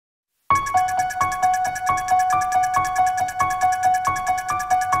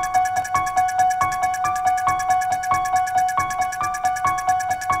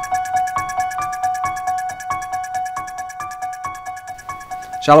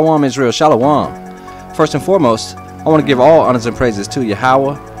Shalom Israel, Shalom. First and foremost, I want to give all honors and praises to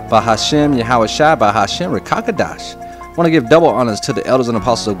Yahweh, Bahashem, Yahweh Shai, Bahashem, Rekakadash. I want to give double honors to the elders and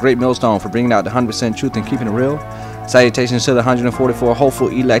apostles of Great Millstone for bringing out the 100% truth and keeping it real. Salutations to the 144 hopeful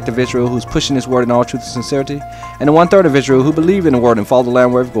elect of Israel who's pushing this word in all truth and sincerity, and the 1/3 of Israel who believe in the word and follow the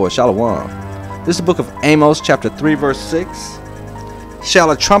land wherever it goes. Shalom. This is the book of Amos, chapter 3, verse 6. Shall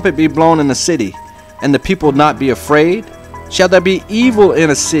a trumpet be blown in the city, and the people not be afraid? Shall there be evil in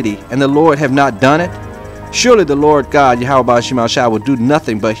a city, and the Lord have not done it? Surely the Lord God, Yahweh Ba'ashim Shai, will do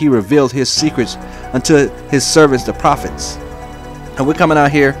nothing, but he revealed his secrets unto his servants, the prophets. And we're coming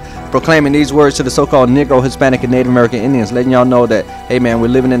out here proclaiming these words to the so-called Negro, Hispanic, and Native American Indians, letting y'all know that, hey man, we're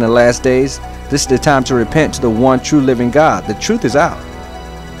living in the last days. This is the time to repent to the one true living God. The truth is out.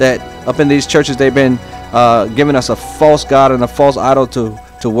 That up in these churches, they've been giving us a false God and a false idol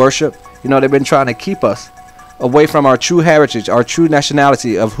to worship. You know, they've been trying to keep us away from our true heritage, our true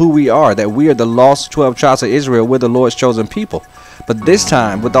nationality of who we are, that we are the lost 12 tribes of Israel. We're the Lord's chosen people. But this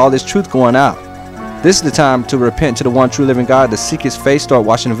time, with all this truth going out, this is the time to repent to the one true living God, to seek his face, start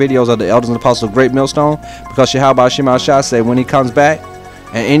watching the videos of the elders and apostles of Great Millstone, because Yahweh Ba'ashim Shai said when he comes back,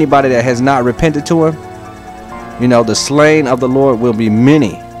 and anybody that has not repented to him, you know, the slain of the Lord will be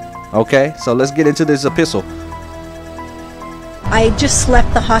many. Okay, so let's get into this epistle. I just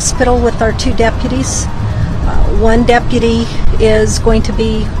left the hospital with our 2 deputies. One deputy is going to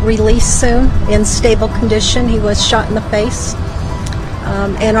be released soon in stable condition. He was shot in the face.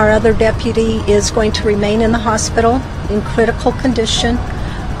 And our other deputy is going to remain in the hospital in critical condition,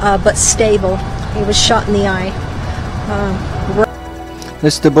 but stable. He was shot in the eye.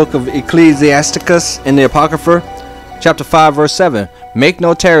 This is the book of Ecclesiasticus in the Apocrypha, chapter 5, verse 7. Make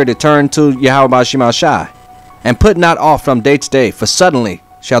no tarry to turn to Yahweh Ba'ashim Shai, and put not off from day to day, for suddenly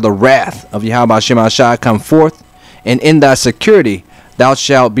shall the wrath of Yahweh Ba'ashim Shai come forth, and in thy security thou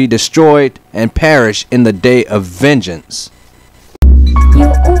shalt be destroyed and perish in the day of vengeance. You're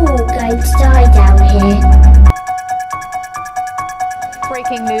all going to die down here.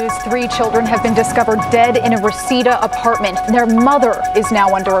 Breaking news, 3 children have been discovered dead in a Reseda apartment. Their mother is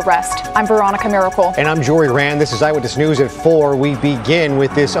now under arrest. I'm Veronica Miracle. And I'm Jory Rand. This is Eyewitness News at 4. We begin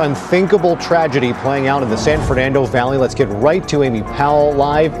with this unthinkable tragedy playing out in the San Fernando Valley. Let's get right to Amy Powell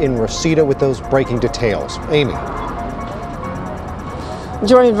live in Reseda with those breaking details. Amy.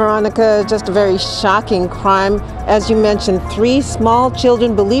 Jory and Veronica, just a very shocking crime. As you mentioned, 3 small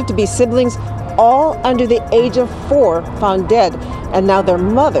children believed to be siblings, all under the age of 4, found dead, and now their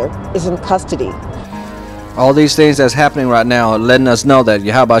mother is in custody. All these things that's happening right now are letting us know that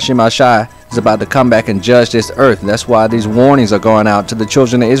Yahweh Ba'ashim Shai is about to come back and judge this earth. That's why these warnings are going out to the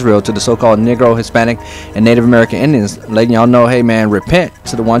children of Israel, to the so-called Negro, Hispanic, and Native American Indians, letting y'all know, hey man, repent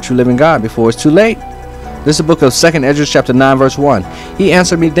to the one true living God before it's too late. This is the book of 2nd Ezra, chapter 9, verse 1. He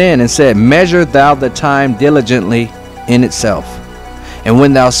answered me then and said, measure thou the time diligently in itself. And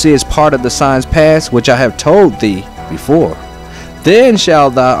when thou seest part of the signs pass, which I have told thee before, then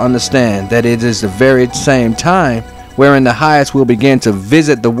shalt thou understand that it is the very same time wherein the highest will begin to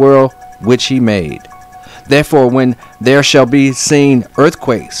visit the world which he made. Therefore, when there shall be seen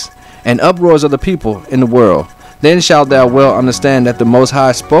earthquakes and uproars of the people in the world, then shalt thou well understand that the Most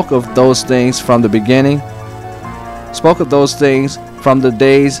High spoke of those things from the beginning, spoke of those things from the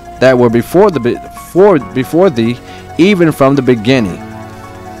days that were before thee, even from the beginning.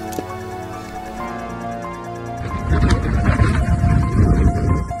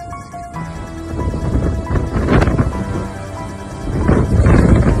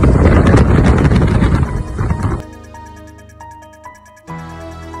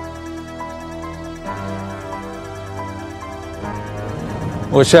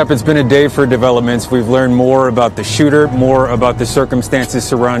 Well, Shep, it's been a day for developments. We've learned more about the shooter, more about the circumstances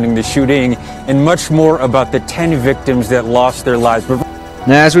surrounding the shooting, and much more about the 10 victims that lost their lives.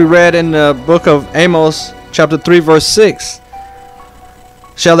 Now, as we read in the book of Amos, chapter 3, verse 6,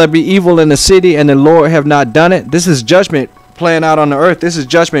 shall there be evil in the city, and the Lord have not done it? This is judgment playing out on the earth. This is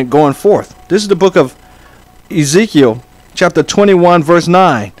judgment going forth. This is the book of Ezekiel, chapter 21, verse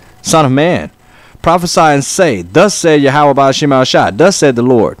 9. Son of man, prophesy and say, thus said Yahweh Ba'ashim Shai, thus said the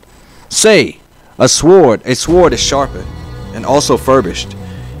Lord. Say, a sword is sharpened, and also furbished.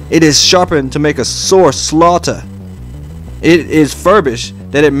 It is sharpened to make a sore slaughter. It is furbished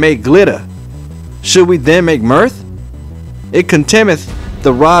that it may glitter. Should we then make mirth? It contemneth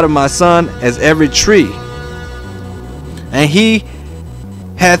the rod of my son as every tree. And he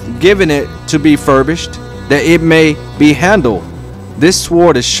hath given it to be furbished, that it may be handled. This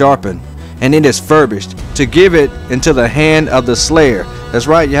sword is sharpened, and it is furbished, to give it into the hand of the slayer, That's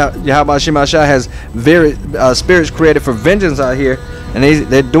right. Yahweh Hashem Ashai has very spirits created for vengeance out here, and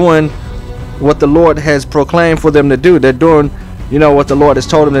they're doing what the Lord has proclaimed for them to do. They're doing, what the Lord has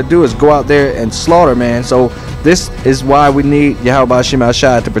told them to do is go out there and slaughter, man. So this is why we need Yahweh Hashem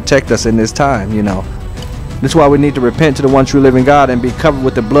Ashai to protect us in this time. This is why we need to repent to the one true living God and be covered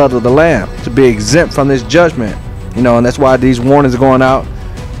with the blood of the Lamb, to be exempt from this judgment. And that's why these warnings are going out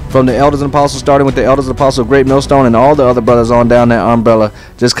from the elders and apostles, starting with the elders and apostles of Great Millstone and all the other brothers on down that umbrella,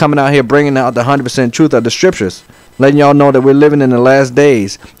 just coming out here bringing out the 100% truth of the scriptures, letting y'all know that we're living in the last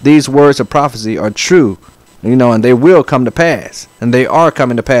days. These words of prophecy are true, and they will come to pass, and they are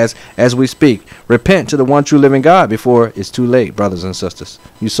coming to pass as we speak. Repent to the one true living God before it's too late, brothers and sisters.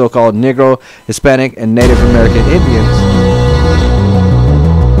 You so-called Negro, Hispanic, and Native American Indians.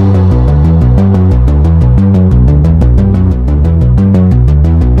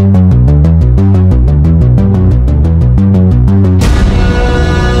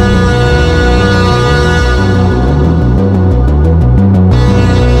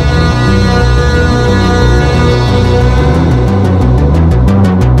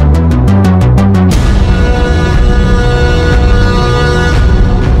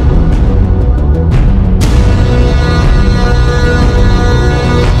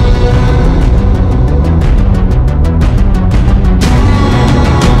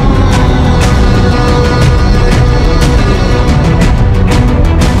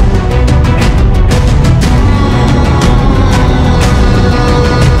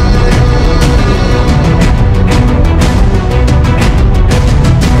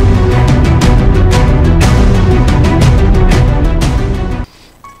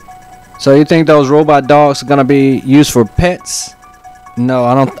 So you think those robot dogs are gonna be used for pets? No,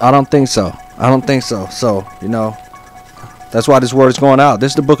 I don't think so. I don't think so. So, that's why this word is going out.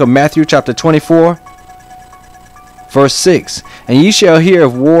 This is the book of Matthew chapter 24, verse 6. And ye shall hear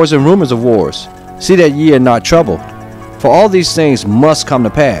of wars and rumors of wars. See that ye are not troubled. For all these things must come to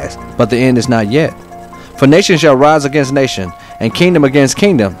pass, but the end is not yet. For nation shall rise against nation, and kingdom against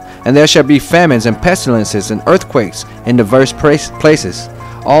kingdom, and there shall be famines and pestilences and earthquakes in diverse places.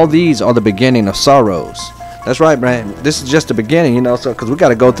 All these are the beginning of sorrows. That's right, man. This is just the beginning, so because we got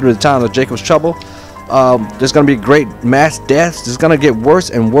to go through the times of Jacob's trouble. There's going to be great mass deaths. It's going to get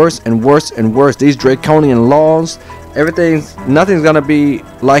worse and worse and worse and worse. These draconian laws, nothing's going to be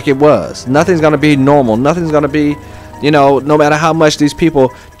like it was. Nothing's going to be normal. Nothing's going to be, no matter how much these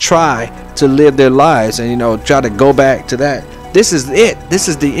people try to live their lives and, try to go back to that. This is it. This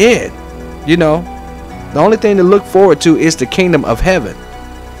is the end. The only thing to look forward to is the kingdom of heaven.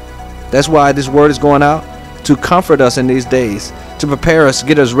 That's why this word is going out, to comfort us in these days, to prepare us,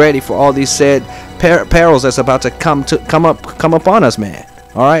 get us ready for all these sad perils that's about to come upon us, man.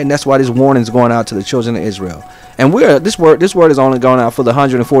 All right, and that's why this warning is going out to the children of Israel. And this word is only going out for the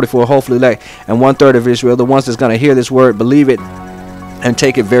 144 hopefully elect and 1/3 of Israel, the ones that's going to hear this word, believe it, and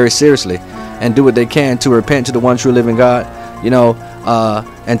take it very seriously, and do what they can to repent to the one true living God,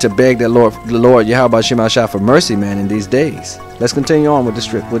 and to beg the Lord Yahweh Shem Ashai for mercy, man, in these days. Let's continue on with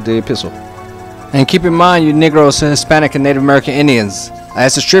the epistle. And keep in mind, you Negroes and Hispanic and Native American Indians,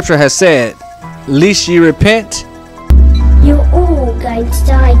 as the scripture has said, lest ye repent, you're all going to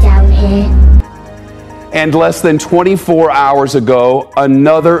die down here. And less than 24 hours ago,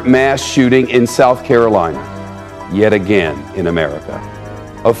 another mass shooting in South Carolina, yet again in America.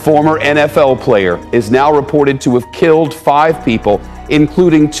 A former NFL player is now reported to have killed 5 people,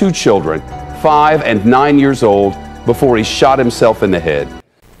 including 2 children, 5 and 9 years old, before he shot himself in the head.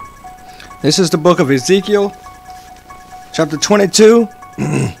 This is the book of Ezekiel, chapter 22,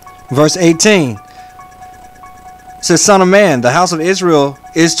 verse 18. It says, Son of man, the house of Israel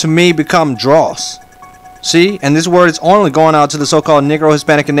is to me become dross. See, and this word is only going out to the so-called Negro,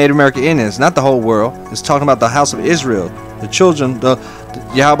 Hispanic, and Native American Indians, not the whole world. It's talking about the house of Israel, the children, the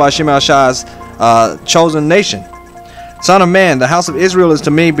Yahweh Shem Ashai's chosen nation. Son of man, the house of Israel is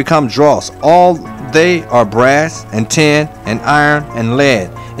to me become dross. All they are brass and tin and iron and lead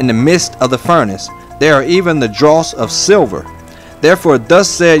in the midst of the furnace. They are even the dross of silver. Therefore thus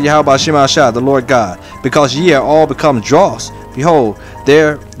said Yahweh Shem Ashai, the Lord God, because ye are all become dross, behold,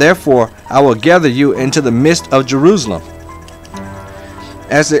 therefore I will gather you into the midst of Jerusalem,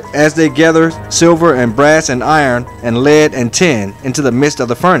 as they gather silver and brass and iron and lead and tin into the midst of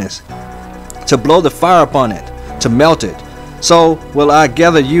the furnace, to blow the fire upon it, to melt it. So will I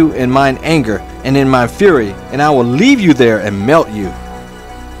gather you in mine anger and in my fury, and I will leave you there and melt you.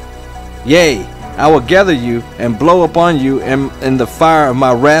 Yea, I will gather you and blow upon you in the fire of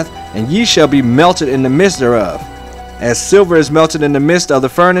my wrath, and ye shall be melted in the midst thereof. As silver is melted in the midst of the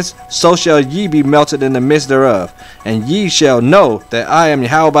furnace, so shall ye be melted in the midst thereof. And ye shall know that I am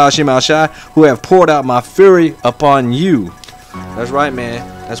Yahweh Ba'ashem Al-Shai, who have poured out my fury upon you. That's right, man.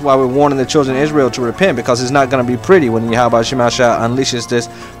 That's why we're warning the children of Israel to repent, because it's not going to be pretty when Yahweh Ba'ashem Al-Shai unleashes this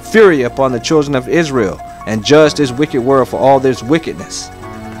fury upon the children of Israel and judge this wicked world for all this wickedness.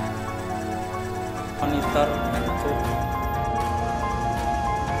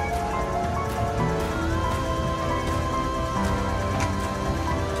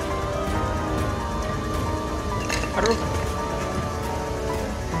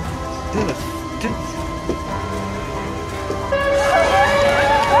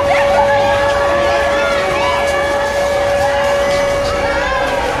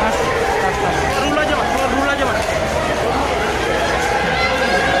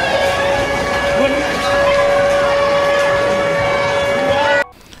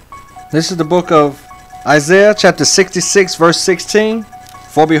 This is the book of Isaiah chapter 66 verse 16.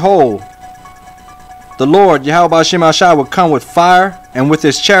 For behold, the Lord Yahweh Ba'ashem Al-Shai will come with fire and with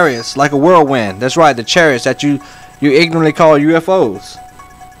his chariots like a whirlwind. That's right, the chariots that you ignorantly call UFOs.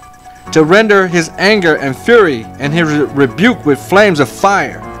 To render his anger and fury and his rebuke with flames of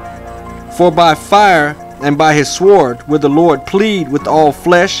fire. For by fire and by his sword will the Lord plead with all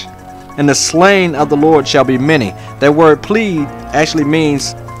flesh, and the slain of the Lord shall be many. That word plead actually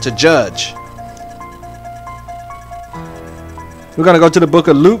means to judge. We're going to go to the book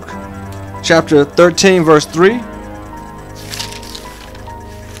of Luke chapter 13 verse 3.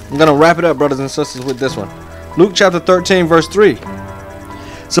 I'm going to wrap it up, brothers and sisters, with this one. Luke chapter 13 verse 3.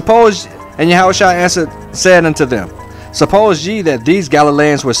 Suppose, and Yahushua answered, said unto them, suppose ye that these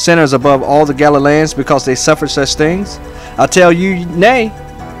Galileans were sinners above all the Galileans, because they suffered such things? I tell you, nay,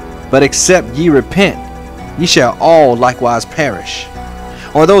 but except ye repent, ye shall all likewise perish.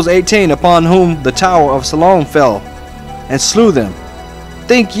 Or those 18 upon whom the tower of Siloam fell and slew them,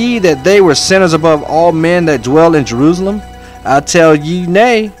 think ye that they were sinners above all men that dwell in Jerusalem? I tell ye,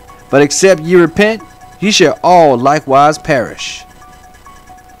 nay, but except ye repent, ye shall all likewise perish.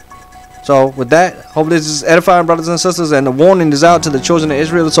 So with that, hopefully this is edifying, brothers and sisters, and the warning is out to the children of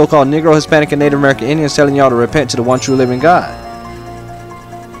Israel, the so-called Negro, Hispanic, and Native American Indians, telling y'all to repent to the one true living God.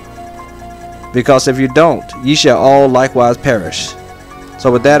 Because if you don't, ye shall all likewise perish.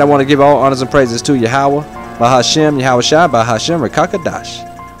 So with that, I want to give all honors and praises to Yahweh, Bahashem, Yahweh Shai, Bahashem, Rekakadash.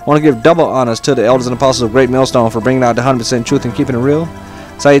 I want to give double honors to the elders and apostles of Great Millstone for bringing out the 100% truth and keeping it real.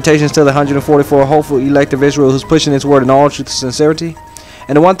 Salutations to the 144 hopeful elect of Israel who's pushing its word in all truth and sincerity.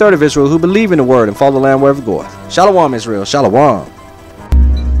 And the 1/3 of Israel who believe in the word and follow the land wherever it goeth. Shalom, Israel. Shalom.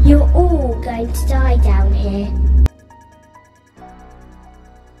 You're all going to die, Dad.